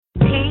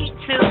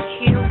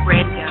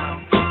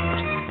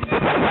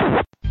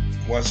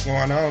What's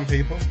going on,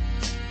 people?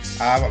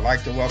 I would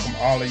like to welcome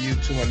all of you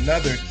to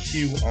another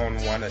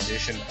Q-on-1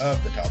 edition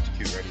of the Talk to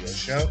Q radio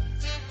show.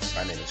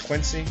 My name is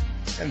Quincy,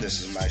 and this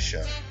is my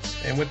show.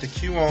 And with the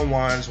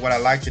Q-on-1s, what I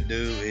like to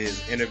do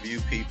is interview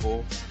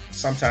people.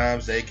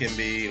 Sometimes they can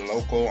be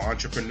local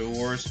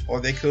entrepreneurs,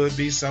 or they could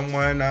be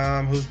someone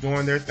who's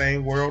doing their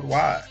thing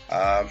worldwide.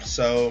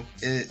 So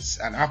it's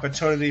an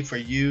opportunity for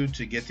you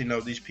to get to know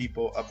these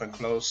people up and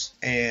close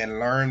and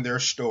learn their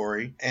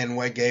story and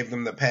what gave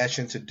them the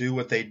passion to do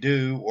what they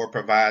do or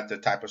provide the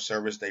type of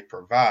service they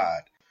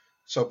provide.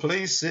 So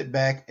please sit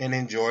back and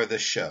enjoy the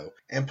show.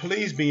 And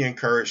please be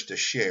encouraged to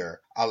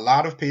share. A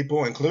lot of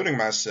people, including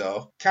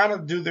myself, kind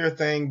of do their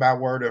thing by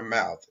word of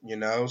mouth,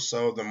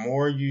 So the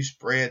more you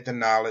spread the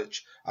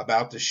knowledge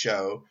about the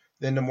show,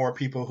 then the more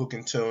people who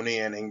can tune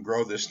in and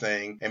grow this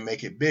thing and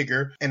make it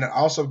bigger. And it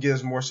also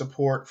gives more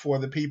support for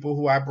the people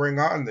who I bring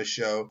on the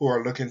show who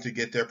are looking to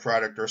get their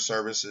product or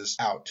services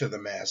out to the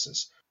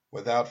masses.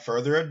 Without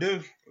further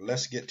ado,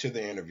 let's get to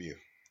the interview.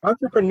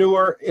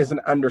 Entrepreneur is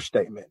an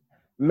understatement.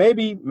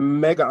 Maybe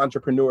mega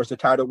entrepreneur is the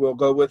title we'll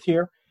go with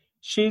here.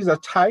 She's a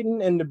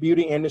titan in the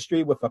beauty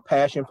industry with a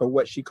passion for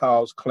what she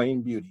calls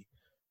clean beauty.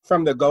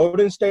 From the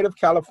golden state of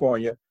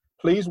California,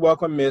 please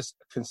welcome Miss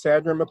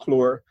Cassandra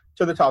McClure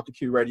to the Talk to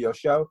Q radio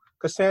show.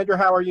 Cassandra,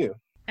 how are you?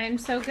 I'm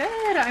so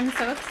good. I'm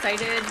so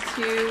excited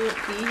to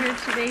be here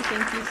today.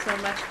 Thank you so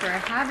much for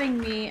having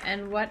me,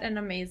 and what an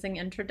amazing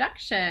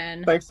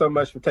introduction. Thanks so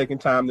much for taking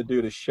time to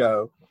do the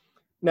show.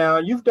 Now,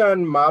 you've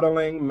done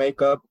modeling,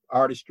 makeup,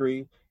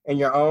 artistry, and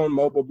your own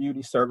mobile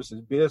beauty services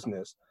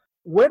business.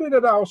 Where did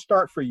it all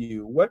start for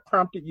you? What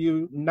prompted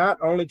you not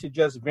only to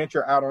just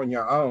venture out on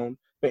your own,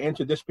 but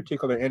into this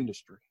particular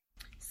industry?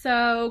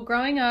 So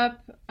growing up,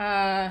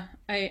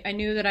 I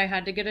knew that I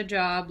had to get a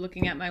job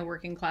looking at my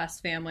working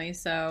class family.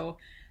 So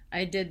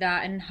I did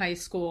that in high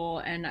school,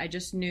 and I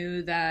just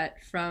knew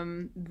that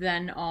from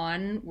then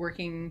on,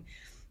 working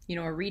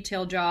a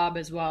retail job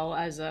as well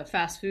as a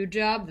fast food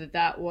job,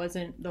 that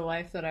wasn't the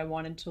life that I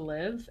wanted to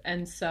live.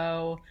 And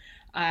so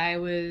I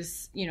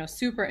was,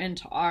 super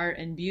into art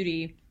and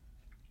beauty,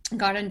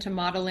 got into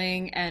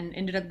modeling, and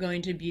ended up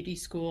going to beauty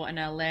school in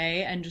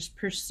LA and just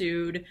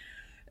pursued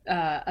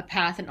a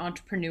path in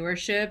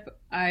entrepreneurship.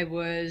 I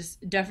was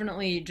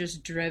definitely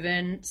just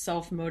driven,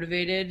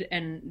 self-motivated,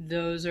 and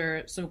those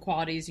are some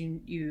qualities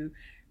you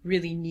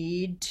really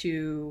need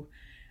to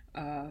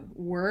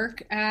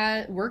work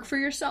for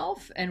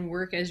yourself and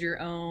work as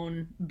your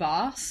own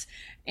boss.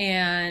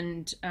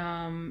 And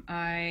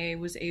I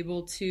was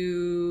able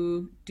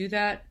to do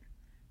that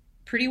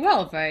pretty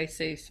well, if I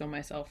say so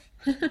myself.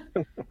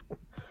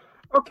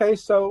 Okay,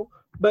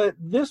 but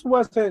this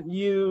wasn't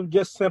you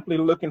just simply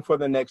looking for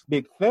the next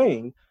big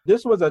thing.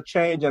 This was a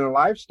change in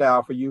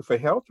lifestyle for you for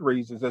health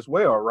reasons as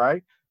well,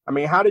 right? I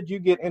mean, how did you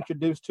get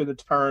introduced to the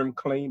term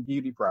clean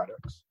beauty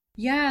products?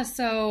 Yeah,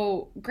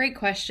 so great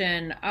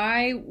question.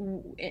 I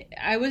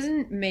was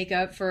in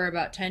makeup for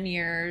about 10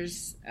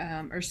 years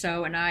or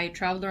so, and I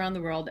traveled around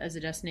the world as a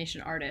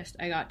destination artist.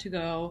 I got to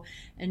go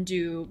and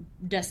do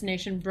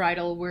destination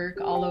bridal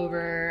work all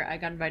over. I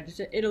got invited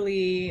to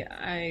Italy.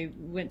 I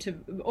went to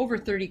over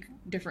 30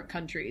 different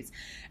countries,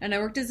 and I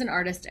worked as an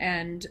artist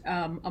and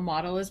a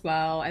model as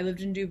well. I lived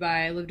in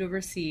Dubai, I lived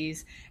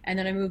overseas, and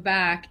then I moved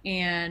back,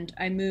 and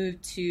I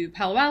moved to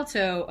Palo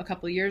Alto a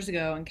couple of years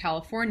ago in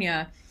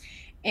California.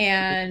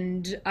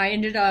 And I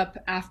ended up,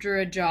 after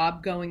a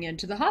job, going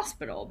into the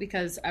hospital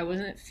because I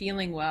wasn't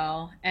feeling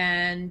well.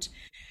 And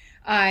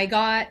I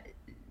got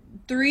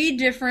 3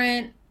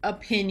 different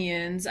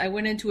opinions. I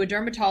went into a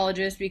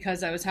dermatologist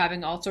because I was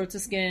having all sorts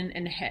of skin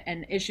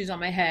and issues on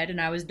my head, and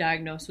I was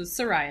diagnosed with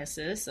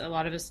psoriasis. A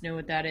lot of us know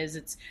what that is.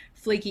 It's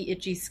flaky,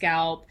 itchy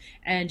scalp,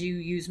 and you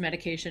use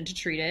medication to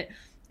treat it.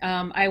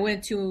 I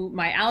went to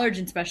my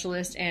allergen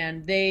specialist,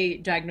 and they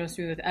diagnosed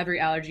me with every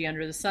allergy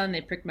under the sun.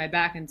 They pricked my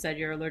back and said,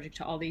 you're allergic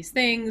to all these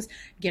things.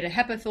 Get a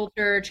HEPA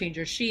filter, change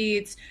your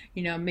sheets,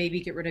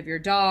 maybe get rid of your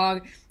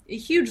dog.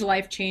 Huge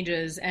life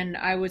changes, and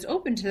I was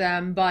open to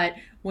them, but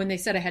when they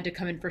said I had to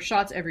come in for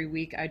shots every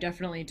week, I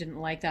definitely didn't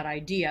like that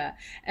idea.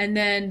 And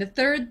then the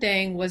third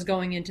thing was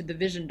going into the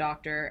vision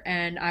doctor,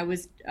 and I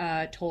was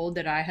told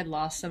that I had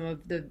lost some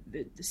of the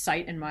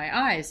sight in my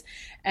eyes,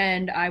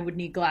 and I would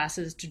need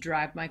glasses to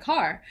drive my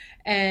car.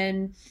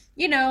 And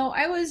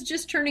I was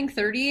just turning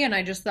 30, and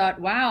I just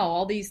thought, wow,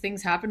 all these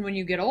things happen when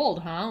you get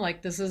old, huh?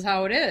 Like, this is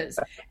how it is.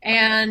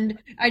 And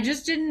I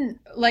just didn't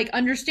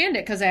understand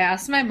it, because I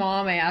asked my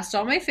mom, I asked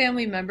all my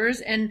family members,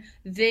 and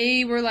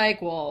they were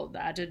like, well,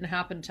 that didn't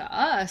happen to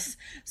us.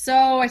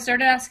 So I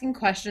started asking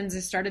questions. I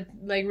started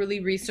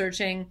really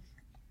researching.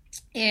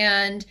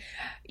 And,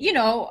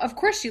 of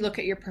course you look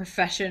at your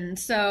profession.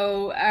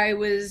 So I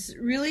was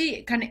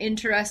really kind of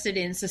interested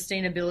in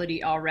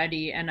sustainability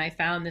already. And I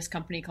found this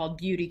company called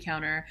Beauty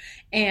Counter,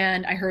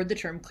 and I heard the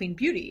term clean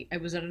beauty. I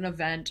was at an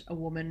event. A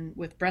woman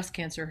with breast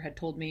cancer had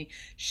told me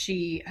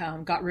she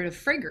got rid of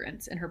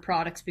fragrance in her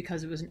products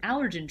because it was an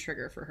allergen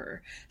trigger for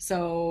her.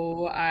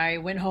 So I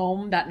went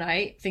home that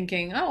night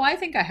thinking, oh, I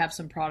think I have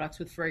some products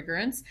with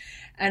fragrance.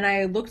 And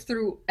I looked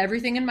through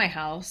everything in my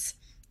house,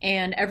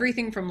 And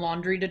everything from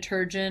laundry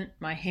detergent,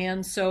 my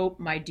hand soap,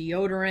 my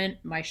deodorant,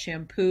 my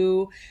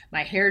shampoo,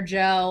 my hair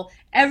gel,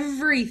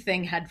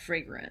 everything had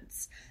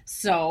fragrance.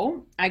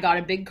 So I got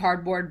a big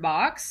cardboard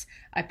box.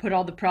 I put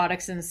all the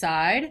products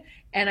inside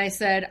and I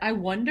said, I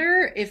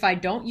wonder if I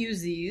don't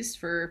use these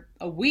for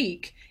a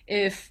week,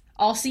 if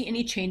I'll see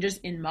any changes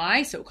in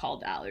my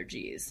so-called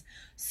allergies.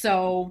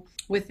 So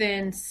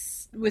within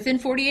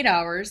 48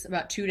 hours,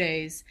 about 2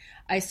 days,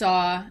 I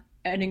saw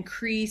an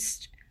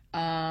increased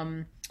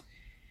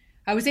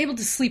I was able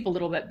to sleep a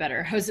little bit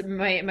better.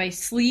 My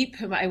sleep,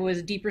 I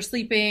was deeper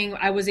sleeping.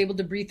 I was able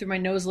to breathe through my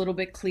nose a little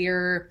bit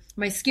clearer.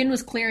 My skin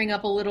was clearing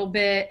up a little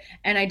bit,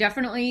 and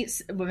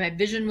my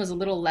vision was a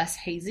little less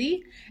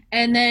hazy.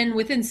 And then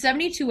within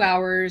 72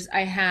 hours,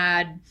 I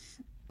had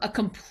a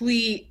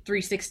complete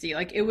 360.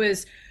 Like it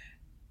was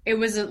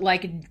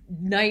like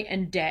night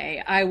and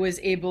day. I was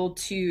able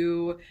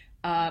to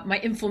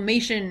my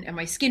inflammation and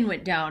my skin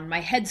went down.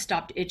 My head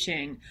stopped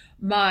itching.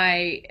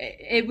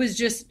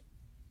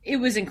 It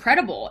was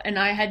incredible.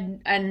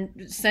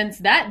 And since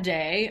that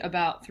day,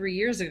 about 3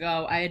 years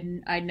ago,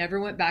 I never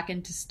went back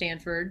into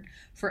Stanford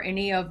for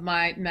any of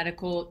my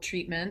medical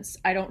treatments.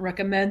 I don't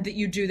recommend that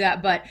you do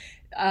that, but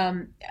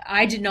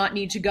I did not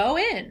need to go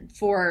in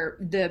for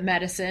the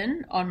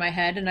medicine on my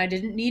head, and I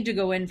didn't need to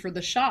go in for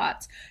the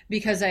shots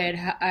because I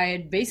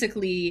had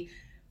basically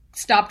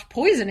stopped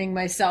poisoning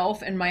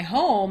myself in my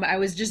home. I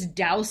was just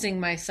dousing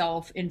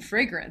myself in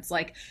fragrance,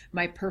 like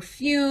my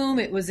perfume.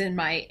 It was in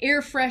my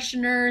air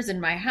fresheners in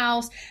my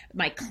house,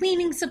 my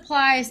cleaning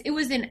supplies. It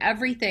was in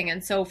everything.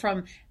 And so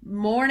from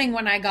morning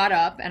when I got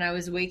up and I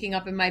was waking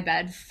up in my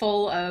bed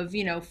full of,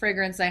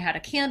 fragrance, I had a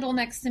candle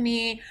next to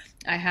me.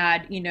 I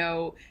had,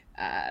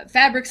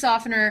 fabric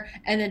softener,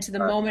 and then to the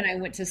moment I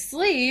went to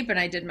sleep and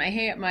I did my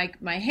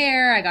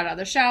hair, I got out of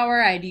the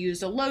shower, I had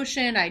used a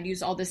lotion, I'd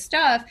used all this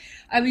stuff.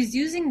 I was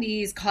using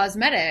these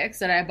cosmetics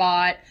that I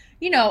bought.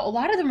 A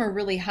lot of them are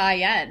really high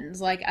end.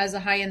 Like as a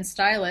high end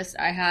stylist,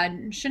 I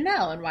had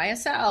Chanel and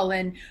YSL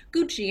and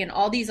Gucci and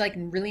all these like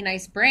really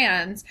nice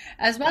brands,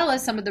 as well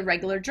as some of the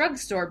regular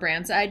drugstore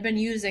brands that I'd been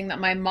using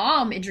that my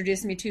mom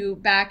introduced me to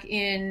back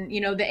in,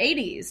 the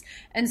 80s.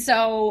 And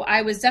so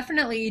I was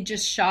definitely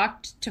just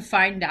shocked to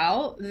find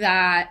out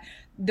that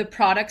the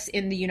products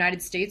in the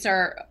United States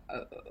are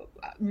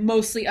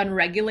mostly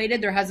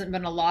unregulated. There hasn't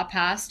been a law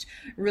passed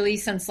really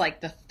since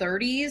like the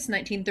 30s,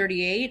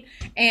 1938.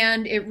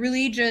 And it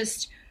really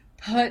just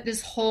put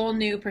this whole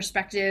new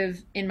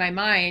perspective in my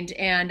mind.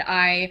 And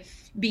I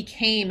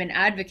became an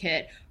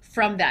advocate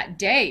from that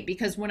day,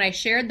 because when I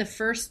shared the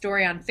first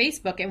story on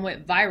Facebook, it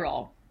went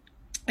viral.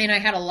 And I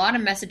had a lot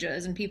of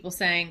messages and people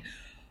saying,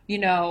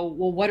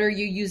 well, what are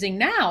you using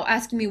now?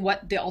 Asking me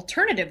what the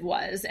alternative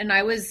was. And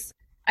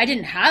I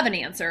didn't have an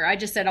answer. I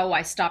just said,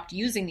 I stopped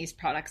using these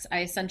products.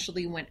 I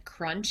essentially went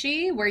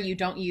crunchy, where you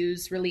don't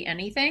use really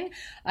anything.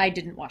 I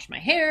didn't wash my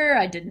hair.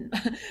 I didn't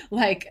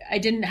I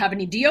didn't have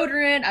any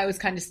deodorant. I was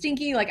kind of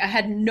stinky.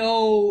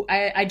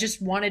 I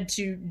just wanted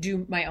to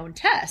do my own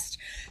test.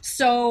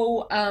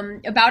 So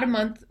about a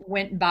month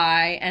went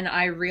by and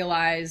I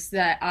realized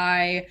that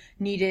I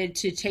needed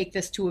to take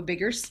this to a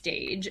bigger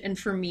stage. And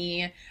for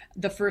me,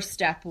 the first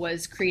step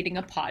was creating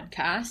a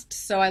podcast.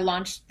 So I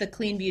launched the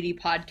Clean Beauty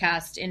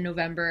podcast in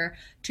November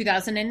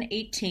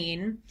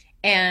 2018.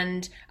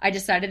 And I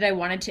decided I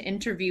wanted to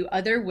interview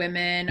other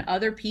women,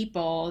 other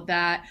people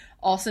that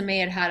also may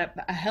have had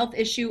a health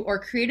issue or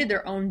created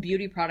their own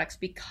beauty products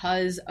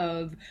because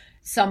of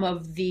some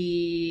of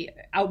the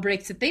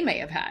outbreaks that they may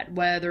have had,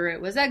 whether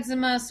it was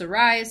eczema,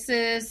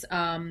 psoriasis,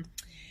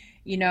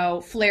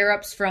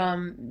 flare-ups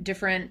from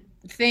different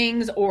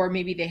things, or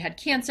maybe they had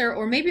cancer,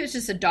 or maybe it was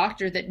just a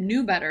doctor that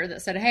knew better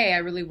that said, hey, I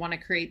really want to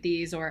create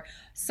these, or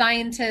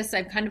scientists.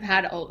 I've kind of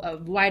had a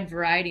wide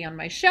variety on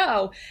my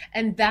show,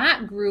 and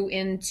that grew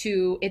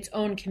into its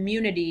own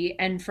community.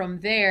 And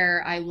from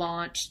there, I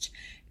launched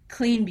a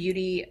clean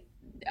beauty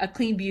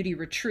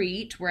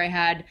retreat where I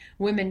had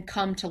women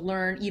come to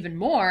learn even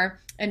more.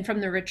 And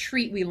from the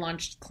retreat, we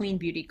launched Clean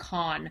Beauty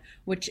Con,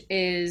 which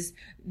is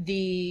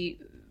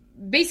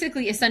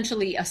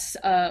essentially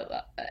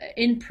a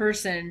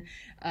in-person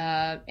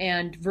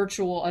and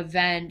virtual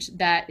event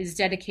that is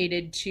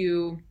dedicated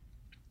to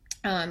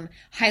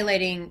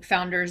highlighting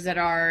founders that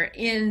are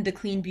in the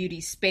clean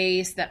beauty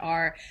space, that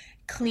are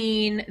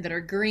clean, that are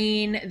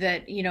green,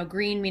 that,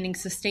 green meaning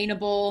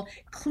sustainable,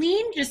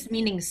 clean just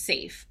meaning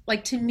safe.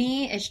 Like, to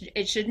me,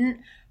 it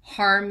shouldn't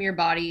harm your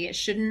body. It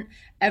shouldn't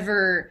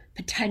ever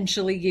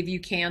potentially give you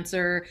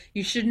cancer.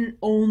 You shouldn't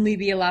only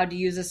be allowed to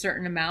use a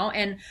certain amount.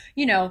 And,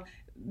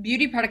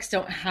 beauty products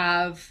don't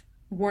have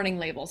warning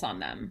labels on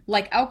them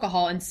like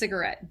alcohol and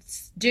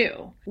cigarettes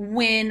do.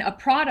 When a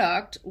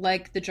product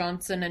like the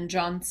Johnson &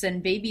 Johnson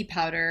baby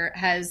powder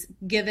has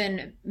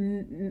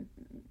given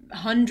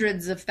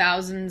hundreds of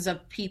thousands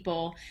of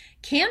people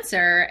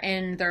cancer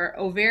in their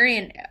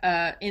ovarian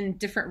in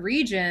different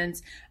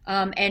regions,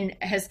 and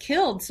has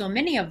killed so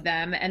many of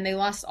them, and they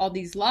lost all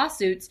these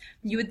lawsuits,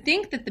 you would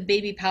think that the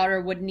baby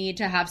powder would need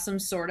to have some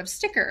sort of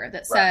sticker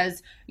that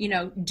says,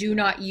 do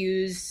not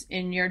use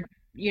in your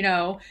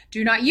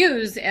do not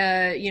use,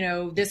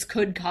 this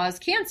could cause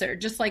cancer,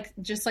 just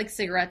like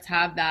cigarettes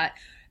have that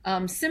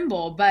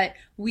symbol, but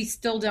we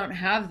still don't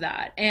have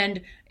that.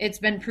 And it's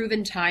been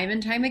proven time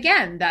and time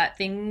again that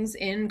things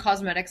in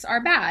cosmetics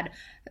are bad.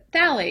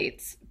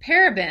 Phthalates,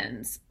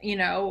 parabens,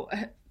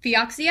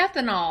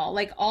 phenoxyethanol,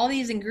 like all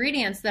these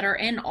ingredients that are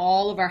in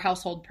all of our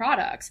household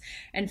products.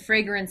 And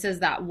fragrance is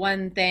that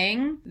one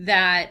thing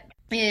that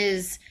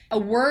is a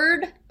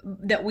word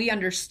that we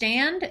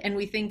understand and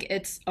we think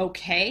it's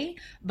okay,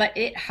 but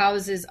it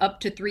houses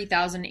up to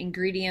 3,000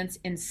 ingredients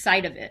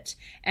inside of it.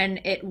 And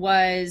it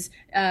was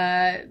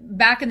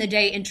back in the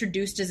day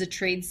introduced as a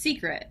trade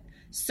secret.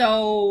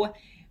 So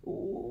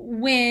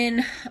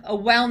when a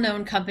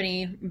well-known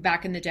company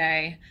back in the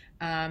day,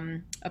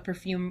 a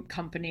perfume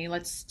company,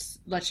 let's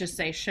just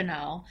say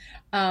Chanel,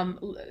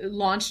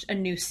 launched a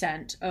new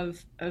scent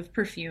of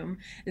perfume,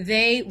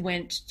 they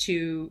went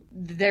to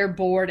their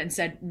board and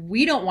said,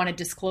 we don't want to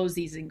disclose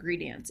these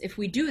ingredients. If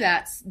we do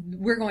that,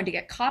 we're going to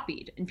get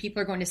copied and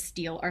people are going to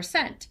steal our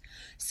scent.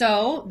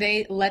 So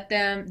they let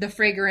them, the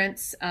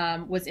fragrance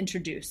was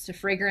introduced. The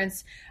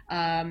fragrance,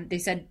 they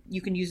said,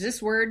 you can use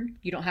this word.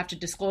 You don't have to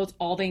disclose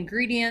all the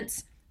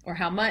ingredients or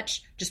how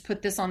much. Just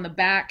put this on the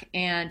back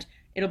and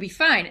it'll be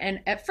fine. And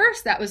at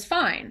first that was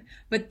fine.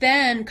 But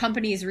then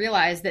companies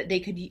realized that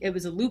it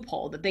was a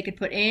loophole, that they could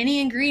put any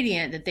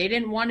ingredient that they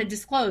didn't want to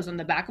disclose on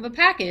the back of a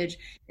package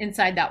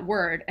inside that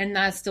word. And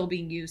that's still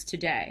being used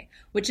today,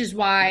 which is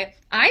why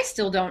I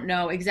still don't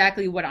know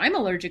exactly what I'm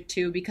allergic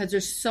to, because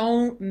there's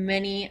so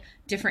many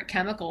different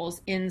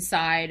chemicals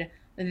inside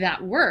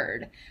that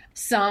word.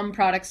 Some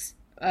products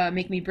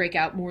make me break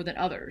out more than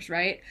others,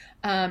 right?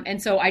 And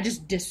so I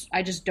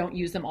just don't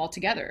use them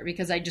altogether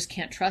because I just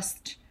can't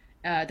trust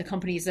the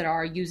companies that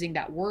are using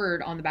that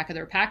word on the back of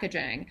their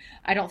packaging.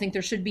 I don't think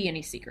there should be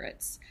any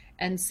secrets.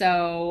 And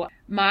so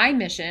my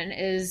mission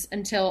is,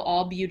 until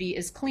all beauty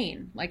is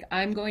clean, like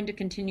I'm going to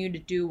continue to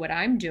do what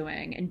I'm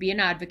doing and be an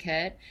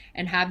advocate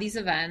and have these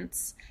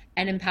events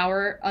and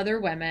empower other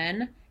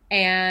women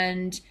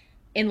and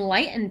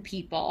enlighten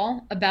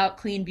people about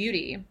clean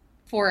beauty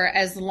for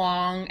as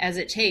long as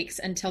it takes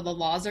until the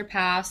laws are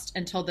passed,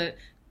 until the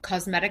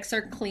cosmetics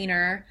are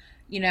cleaner.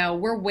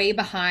 We're way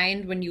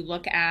behind when you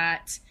look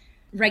at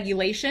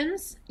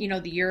regulations.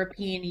 The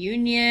European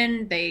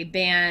Union, they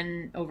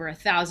ban over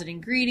 1,000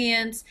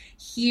 ingredients.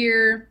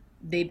 Here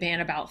they ban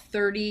about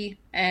 30,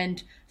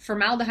 and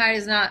formaldehyde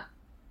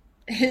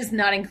is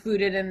not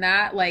included in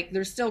that. Like,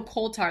 there's still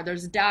coal tar,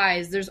 there's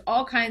dyes, there's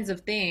all kinds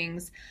of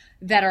things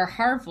that are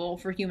harmful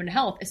for human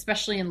health,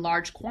 especially in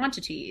large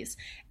quantities.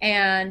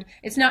 And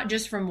it's not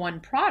just from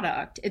one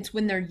product, it's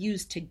when they're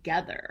used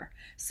together.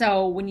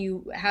 So when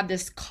you have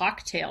this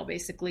cocktail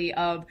basically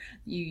of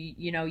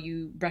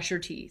you brush your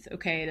teeth,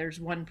 okay, there's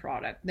one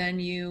product. Then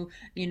you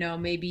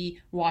maybe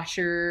wash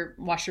your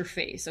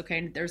face,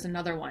 okay, there's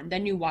another one.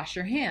 Then you wash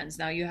your hands,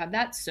 now you have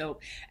that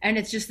soap. And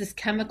it's just this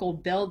chemical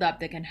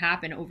buildup that can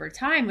happen over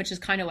time, which is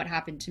kind of what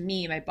happened to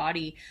me. My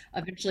body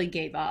eventually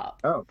gave up.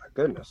 Oh my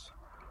goodness.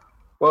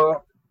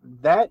 Well,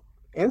 that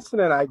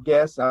incident, I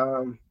guess,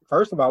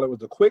 first of all, it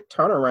was a quick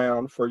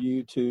turnaround for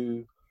you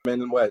to,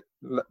 in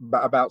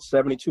about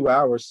 72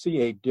 hours,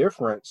 see a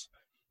difference.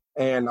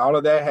 And all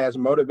of that has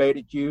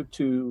motivated you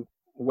to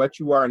what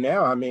you are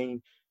now. I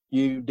mean,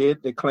 you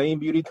did the Clean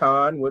Beauty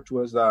Con, which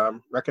was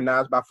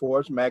recognized by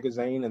Forbes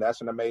magazine, and that's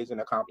an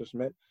amazing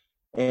accomplishment.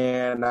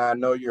 And I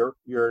know you're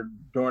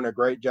doing a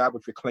great job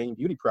with your clean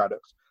beauty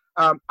products.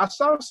 I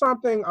saw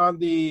something on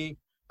the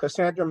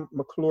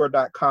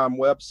CassandraMcClure.com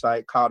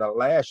website called a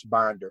lash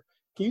binder.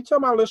 Can you tell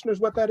my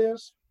listeners what that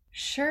is?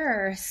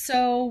 Sure.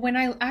 So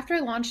after I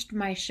launched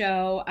my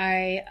show,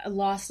 I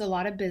lost a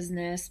lot of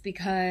business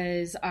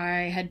because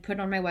I had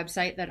put on my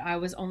website that I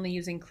was only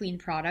using clean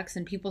products,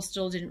 and people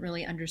still didn't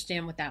really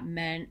understand what that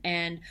meant.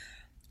 And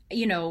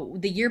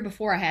the year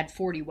before I had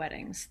 40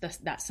 weddings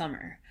that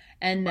summer.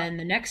 And then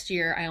the next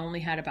year I only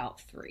had about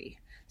 3.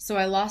 So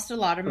I lost a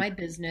lot of my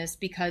business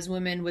because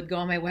women would go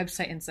on my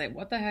website and say,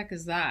 what the heck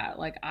is that?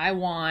 Like, I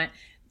want,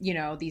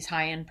 these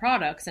high-end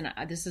products and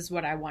this is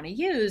what I want to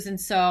use.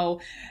 And so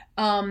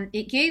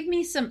it gave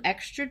me some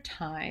extra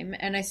time,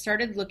 and I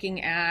started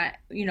looking at,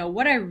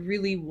 what I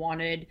really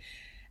wanted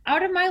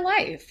out of my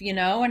life, and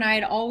I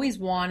had always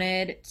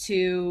wanted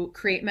to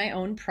create my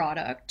own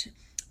product.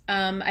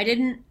 I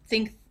didn't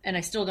think, and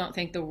I still don't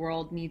think, the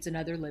world needs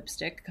another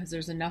lipstick because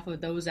there's enough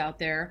of those out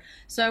there.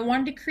 So I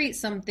wanted to create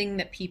something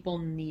that people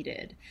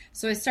needed.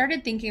 So I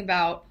started thinking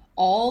about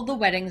all the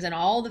weddings and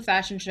all the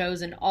fashion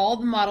shows and all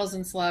the models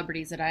and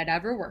celebrities that I'd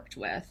ever worked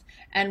with,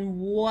 and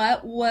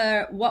what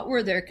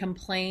were their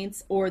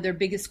complaints or their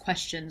biggest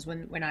questions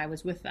when I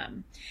was with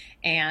them.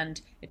 And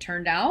it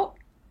turned out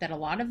that a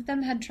lot of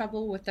them had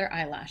trouble with their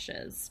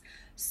eyelashes.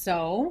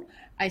 So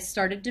I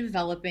started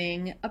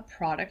developing a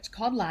product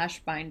called Lash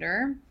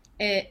Binder.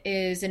 It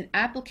is an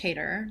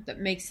applicator that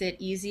makes it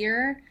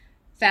easier,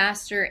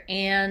 faster,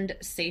 and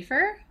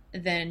safer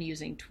than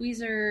using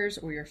tweezers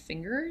or your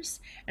fingers,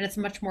 and it's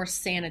much more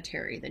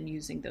sanitary than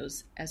using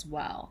those as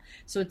well.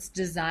 So it's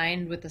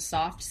designed with a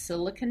soft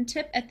silicone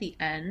tip at the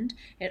end.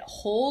 It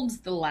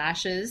holds the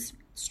lashes,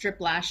 strip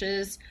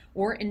lashes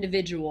or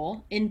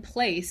individual, in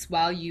place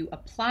while you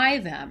apply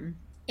them.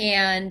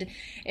 And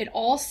it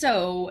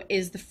also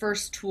is the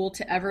first tool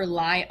to ever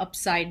lie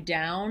upside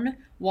down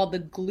while the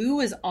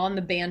glue is on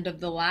the band of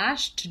the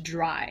lash to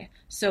dry.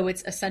 So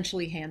it's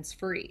essentially hands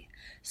free.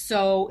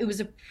 So it was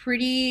a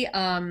pretty,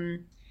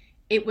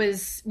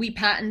 we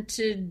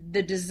patented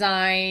the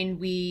design,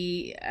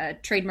 we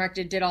trademarked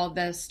it, did all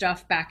the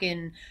stuff back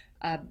in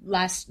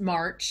last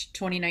March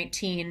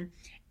 2019.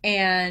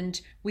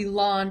 And we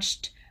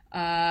launched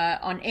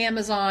on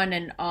Amazon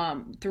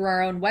and through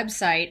our own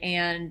website,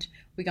 and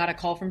we got a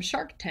call from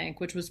Shark Tank,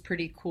 which was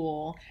pretty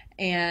cool,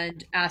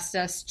 and asked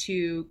us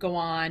to go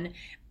on.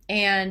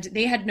 And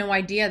they had no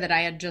idea that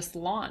I had just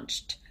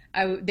launched.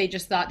 They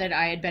just thought that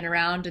I had been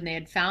around and they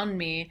had found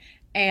me.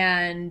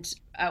 And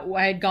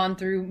I had gone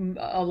through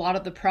a lot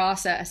of the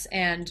process,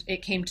 and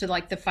it came to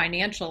like the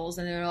financials,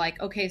 and they're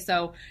like, okay,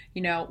 so,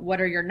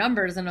 what are your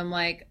numbers? And I'm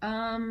like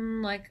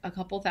a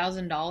couple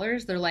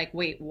 $1,000s. They're like,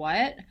 wait,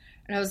 what?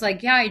 And I was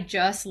like, yeah, I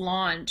just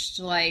launched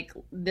like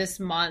this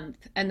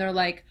month. And they're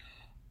like,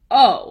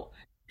 oh,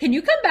 can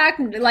you come back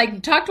and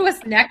like talk to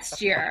us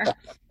next year?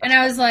 And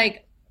I was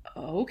like,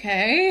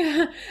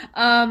 okay.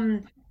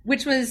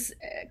 Which was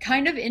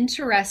kind of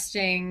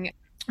interesting.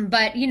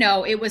 But,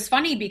 it was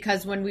funny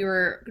because when we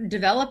were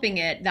developing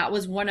it, that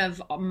was one of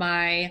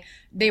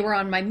they were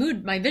on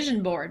my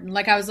vision board.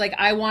 Like, I was like,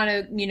 I want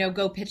to,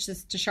 go pitch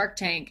this to Shark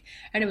Tank.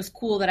 And it was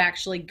cool that I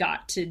actually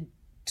got to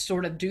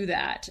sort of do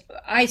that.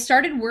 I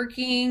started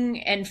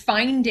working and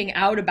finding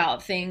out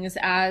about things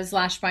as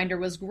Lashbinder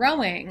was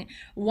growing.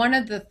 One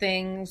of the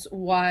things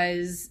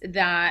was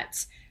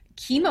that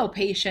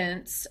chemotherapy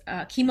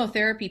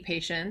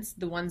patients,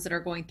 the ones that are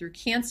going through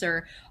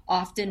cancer,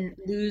 often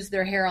lose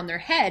their hair on their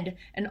head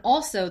and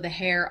also the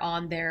hair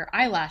on their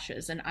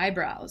eyelashes and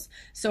eyebrows.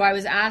 So I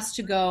was asked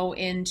to go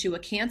into a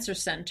cancer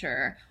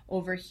center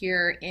over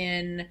here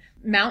in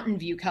Mountain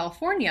View,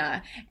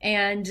 California,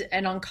 and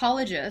an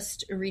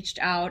oncologist reached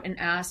out and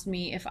asked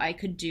me if I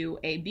could do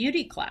a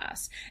beauty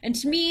class. And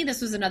to me,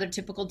 this was another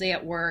typical day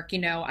at work.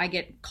 I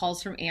get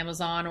calls from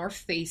Amazon or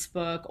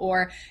Facebook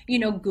or,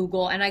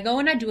 Google, and I go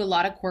and I do a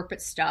lot of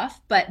corporate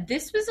stuff. But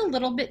this was a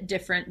little bit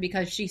different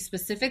because she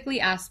specifically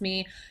asked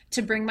me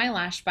to bring my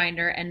lash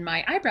binder and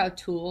my eyebrow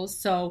tools.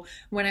 So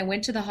when I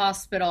went to the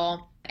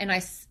hospital, and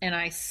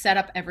I set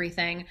up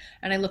everything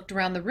and I looked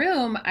around the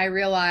room, I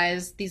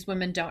realized these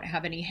women don't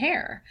have any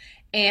hair.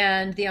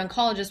 And the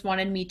oncologist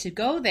wanted me to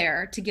go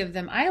there to give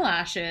them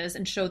eyelashes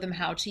and show them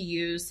how to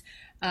use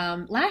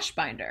lash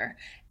binder.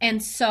 And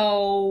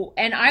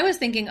I was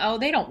thinking, oh,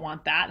 they don't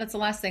want that. That's the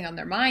last thing on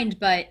their mind.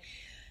 But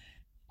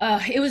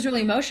it was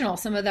really emotional.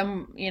 Some of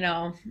them,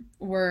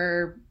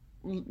 were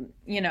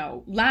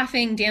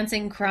laughing,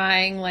 dancing,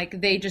 crying. Like,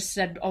 they just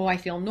said, oh, I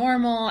feel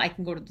normal. I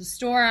can go to the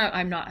store.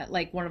 I'm not,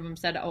 like, one of them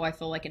said, oh, I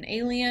feel like an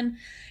alien.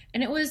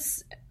 And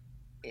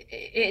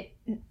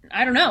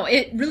I don't know.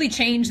 It really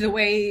changed the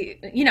way,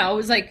 it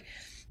was like,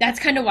 that's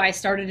kind of why I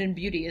started in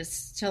beauty,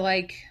 is to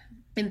like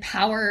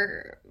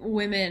empower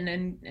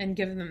women and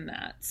give them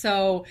that.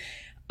 So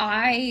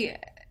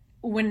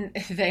when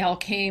they all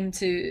came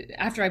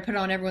after I put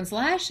on everyone's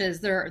lashes,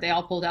 they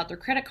all pulled out their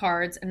credit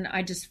cards, and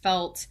I just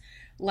felt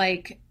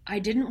like I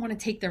didn't want to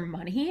take their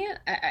money.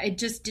 It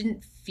just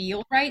didn't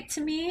feel right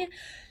to me.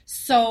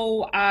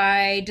 So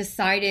I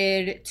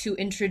decided to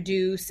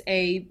introduce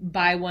a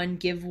buy one,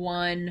 give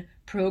one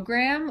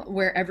program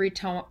where every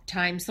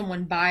time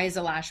someone buys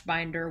a lash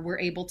binder, we're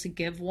able to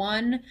give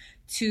one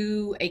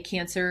to a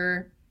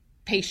cancer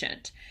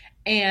patient,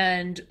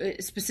 and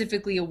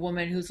specifically a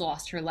woman who's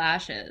lost her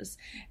lashes.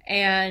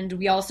 And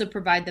we also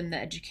provide them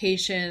the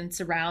education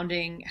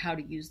surrounding how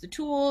to use the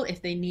tool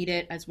if they need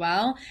it as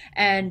well.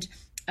 And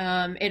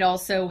it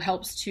also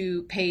helps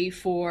to pay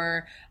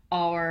for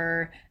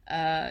our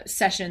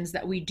sessions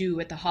that we do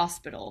at the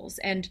hospitals.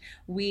 And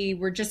we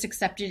were just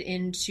accepted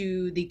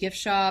into the gift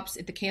shops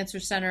at the cancer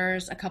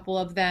centers, a couple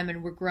of them,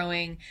 and we're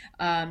growing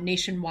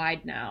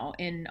nationwide now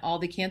in all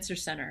the cancer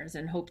centers,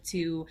 and hope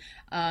to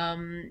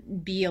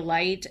be a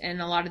light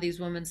in a lot of these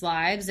women's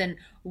lives. And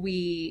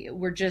we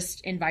were just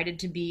invited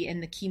to be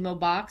in the chemo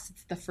box.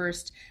 It's the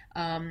first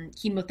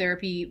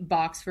chemotherapy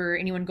box for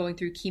anyone going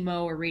through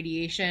chemo or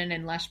radiation,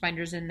 and lash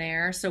binders in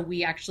there. So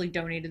we actually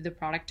donated the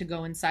product to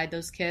go inside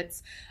those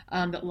kits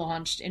that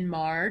launched in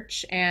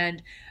March.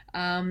 And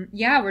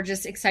we're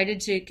just excited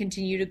to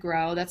continue to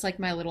grow. That's like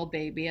my little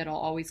baby. It'll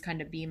always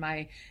kind of be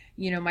my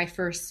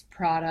first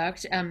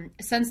product.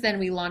 Since then,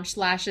 we launched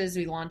lashes.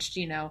 We launched,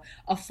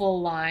 a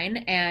full line,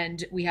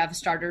 and we have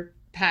starter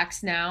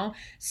packs now.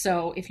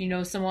 So if you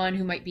know someone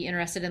who might be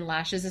interested in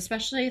lashes,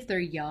 especially if they're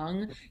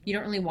young, you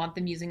don't really want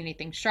them using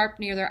anything sharp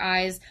near their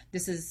eyes.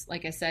 This is,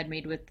 like I said,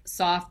 made with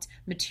soft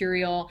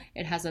material.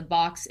 It has a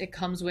box it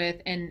comes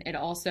with, and it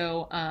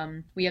also,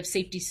 we have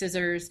safety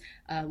scissors,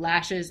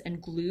 lashes,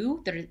 and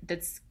glue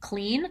that's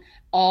clean,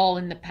 all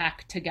in the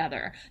pack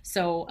together.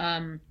 So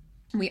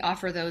we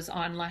offer those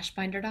on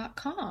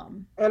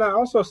lashbinder.com. And I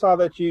also saw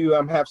that you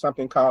have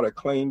something called a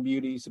Clean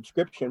Beauty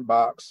subscription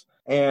box,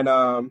 and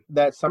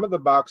that some of the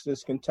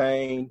boxes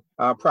contain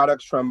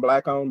products from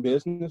Black-owned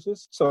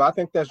businesses. So I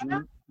think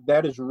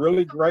that is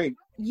really great.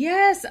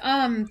 Yes,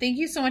 thank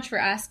you so much for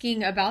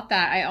asking about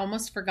that. I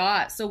almost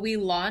forgot. So we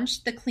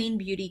launched the Clean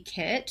Beauty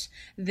Kit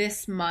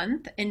this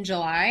month in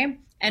July.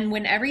 And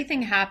when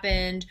everything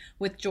happened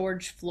with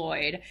George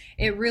Floyd,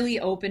 it really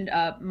opened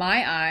up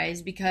my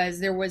eyes because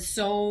there was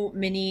so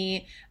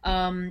many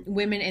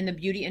women in the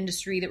beauty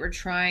industry that were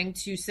trying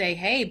to say,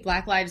 hey,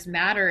 Black Lives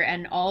Matter,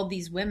 and all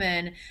these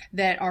women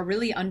that are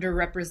really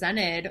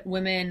underrepresented,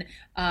 women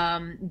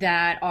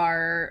that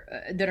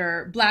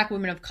are Black,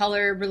 women of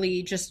color,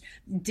 really just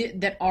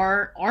that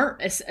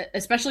aren't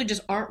especially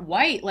just aren't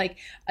white. Like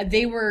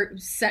they were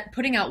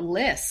putting out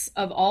lists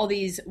of all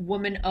these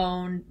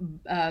woman-owned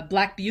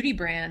Black beauty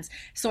brands.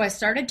 So I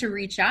started to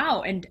reach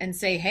out and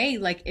say, hey,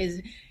 like,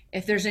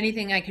 if there's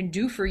anything I can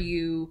do for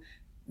you,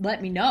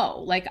 let me know.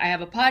 Like, I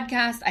have a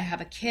podcast, I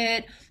have a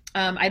kit.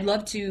 I'd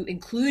love to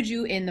include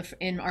you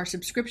in our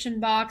subscription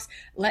box.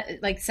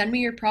 Send me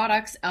your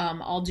products.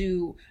 I'll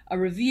do a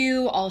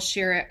review. I'll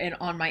share it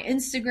on my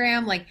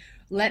Instagram. Like,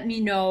 let me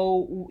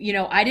know.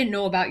 I didn't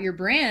know about your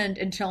brand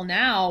until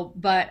now,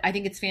 but I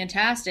think it's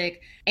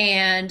fantastic.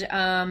 And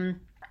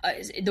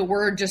the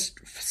word just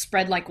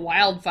spread like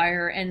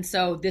wildfire. And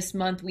so this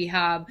month we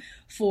have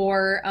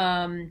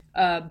 4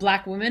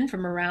 Black women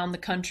from around the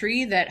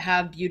country that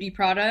have beauty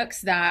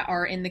products that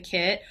are in the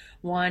kit.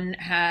 One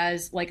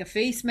has like a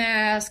face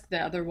mask. The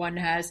other one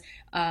has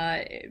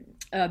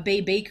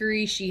Bay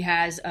Bakery. She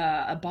has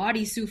a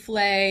body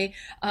souffle.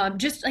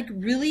 Just like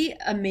really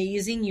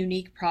amazing,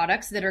 unique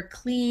products that are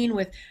clean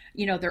with,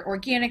 they're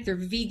organic, they're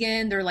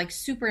vegan, they're like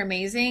super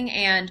amazing.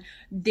 And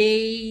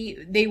they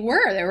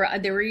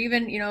were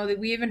even,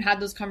 we even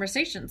had those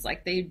conversations.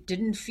 Like they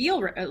didn't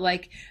feel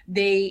like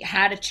they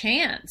had a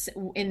chance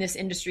in this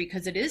industry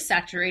because it is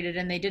saturated,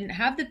 and they didn't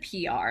have the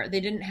PR.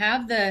 They didn't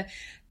have the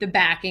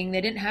backing.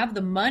 They didn't have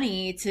the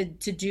money to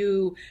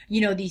do,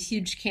 these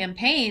huge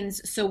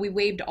campaigns. So we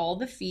waived all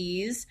the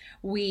fees.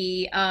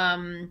 We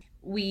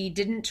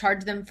didn't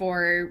charge them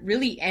for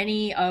really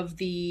any of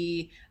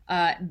the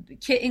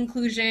kit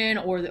inclusion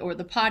or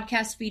the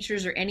podcast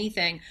features or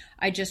anything.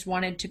 I just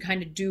wanted to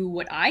kind of do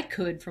what I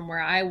could from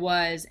where I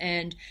was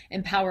and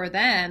empower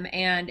them.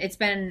 And it's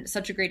been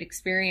such a great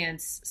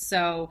experience.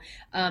 So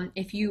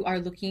if you are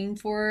looking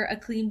for a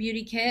clean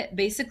beauty kit,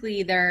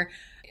 basically they're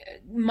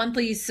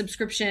monthly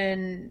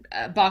subscription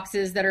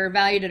boxes that are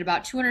valued at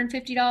about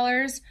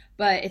 $250,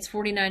 but it's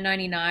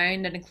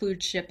 $49.99. That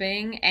includes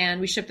shipping, and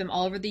we ship them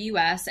all over the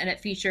US, and it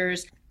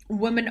features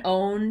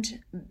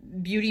women-owned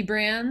beauty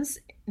brands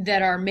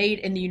that are made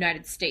in the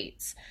United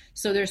States.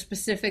 So they're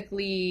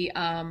specifically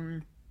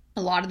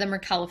a lot of them are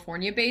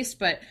California based,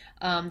 but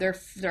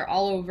they're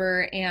all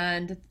over,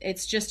 and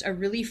it's just a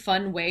really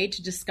fun way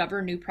to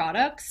discover new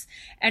products.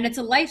 And it's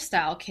a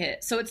lifestyle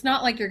kit, so it's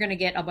not like you're going to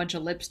get a bunch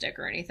of lipstick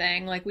or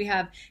anything. Like we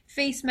have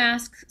face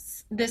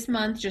masks this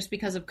month just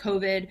because of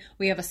COVID.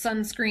 We have a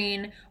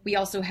sunscreen. We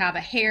also have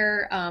a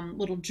hair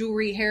little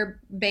jewelry hair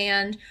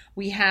band.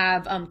 We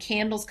have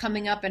candles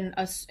coming up in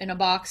a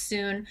box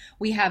soon.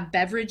 We have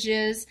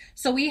beverages.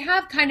 So we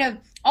have kind of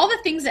all the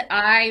things that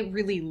I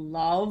really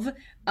love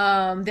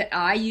that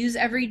I use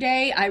every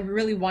day. I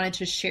really wanted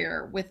to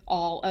share with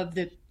all of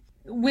the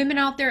women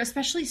out there,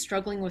 especially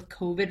struggling with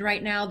COVID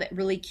right now, that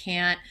really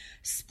can't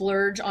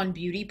splurge on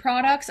beauty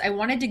products. I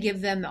wanted to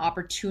give them the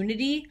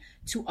opportunity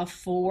to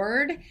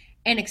afford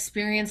and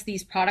experience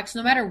these products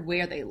no matter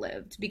where they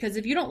lived. Because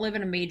if you don't live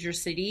in a major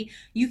city,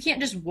 you can't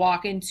just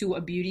walk into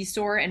a beauty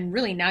store, and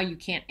really now you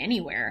can't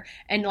anywhere,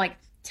 and like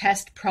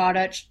test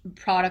products,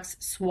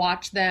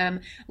 swatch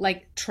them,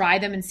 like try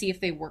them and see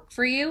if they work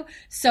for you.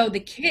 So the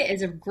kit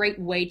is a great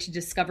way to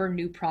discover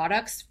new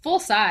products, full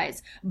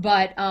size,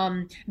 but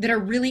that are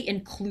really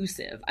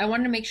inclusive. I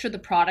wanted to make sure the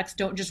products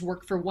don't just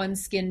work for one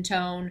skin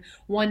tone,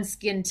 one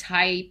skin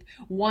type,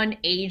 one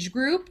age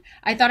group.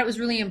 I thought it was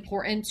really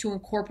important to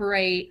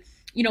incorporate,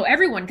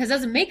 everyone, because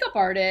as a makeup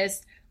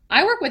artist,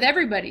 I work with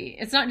everybody.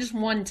 It's not just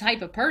one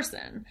type of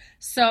person.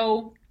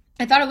 So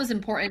I thought it was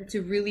important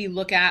to really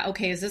look at,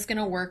 okay, is this going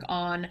to work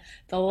on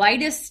the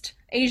lightest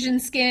Asian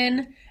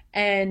skin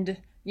and,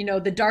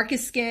 the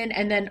darkest skin,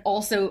 and then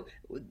also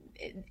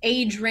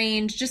age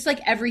range, just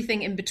like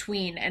everything in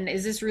between. And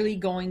is this really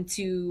going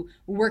to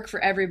work for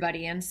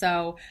everybody? And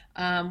so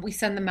we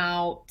send them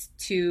out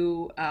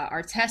to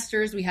our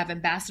testers. We have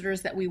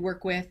ambassadors that we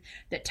work with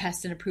that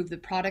test and approve the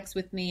products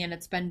with me. And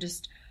it's been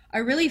just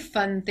a really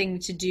fun thing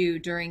to do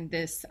during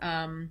this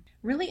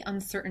really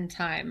uncertain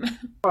time.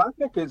 Well, I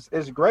think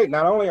it's great.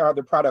 Not only are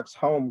the products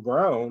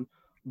homegrown,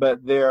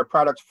 but they're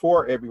products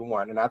for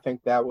everyone. And I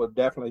think that will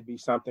definitely be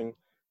something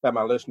that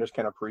my listeners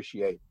can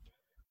appreciate.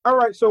 All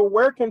right, so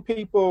where can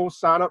people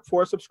sign up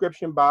for a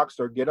subscription box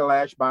or get a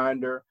lash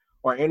binder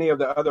or any of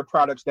the other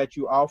products that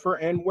you offer?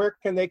 And where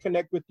can they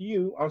connect with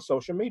you on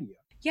social media?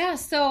 Yeah,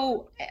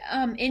 so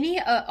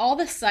all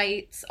the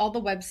sites, all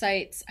the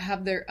websites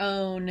have their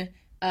own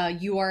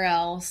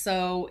URL.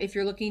 So if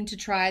you're looking to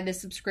try the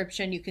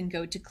subscription, you can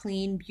go to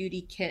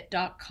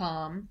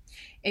cleanbeautykit.com.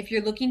 If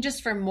you're looking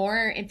just for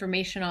more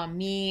information on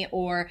me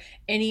or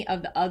any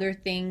of the other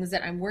things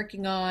that I'm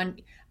working on,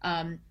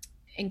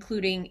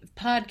 including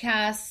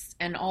podcasts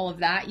and all of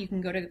that, you can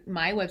go to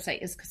my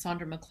website is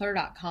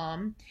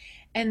CassandraMcClure.com.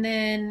 And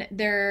then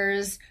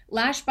there's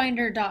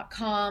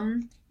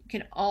lashbinder.com. You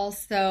can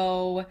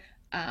also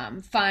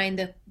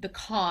find the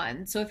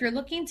con. So if you're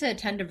looking to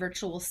attend a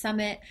virtual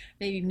summit,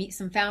 maybe meet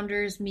some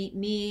founders, meet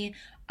me,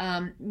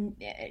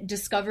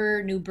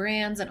 discover new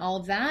brands and all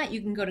of that,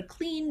 you can go to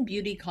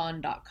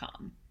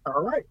cleanbeautycon.com.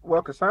 All right.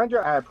 Well,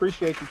 Cassandra, I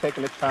appreciate you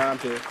taking the time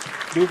to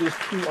do this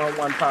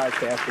Q-on-1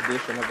 podcast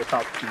edition of the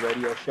Talk to You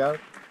radio show.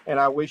 And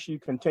I wish you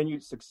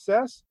continued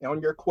success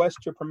on your quest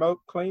to promote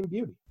clean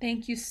beauty.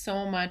 Thank you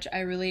so much.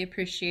 I really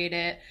appreciate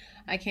it.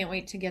 I can't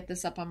wait to get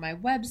this up on my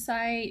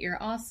website.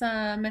 You're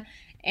awesome.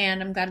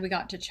 And I'm glad we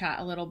got to chat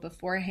a little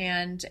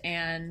beforehand.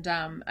 And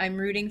I'm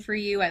rooting for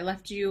you. I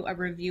left you a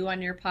review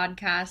on your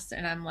podcast,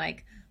 and I'm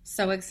like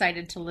so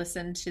excited to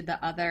listen to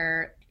the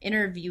other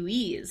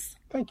interviewees.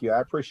 Thank you.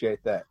 I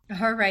appreciate that.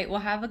 All right. Well,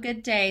 have a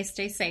good day.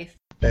 Stay safe.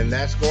 And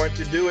that's going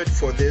to do it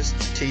for this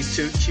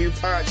T2Q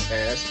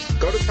podcast.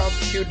 Go to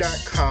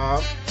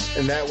talktoq.com,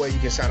 and that way you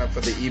can sign up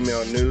for the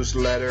email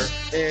newsletter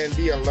and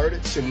be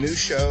alerted to new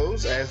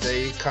shows as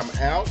they come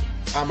out.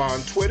 I'm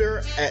on Twitter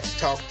at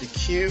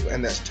TalkToQ,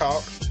 and that's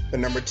talk, the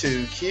number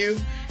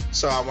 2Q.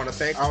 So I want to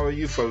thank all of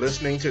you for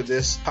listening to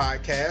this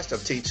podcast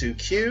of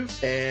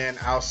T2Q, and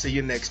I'll see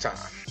you next time.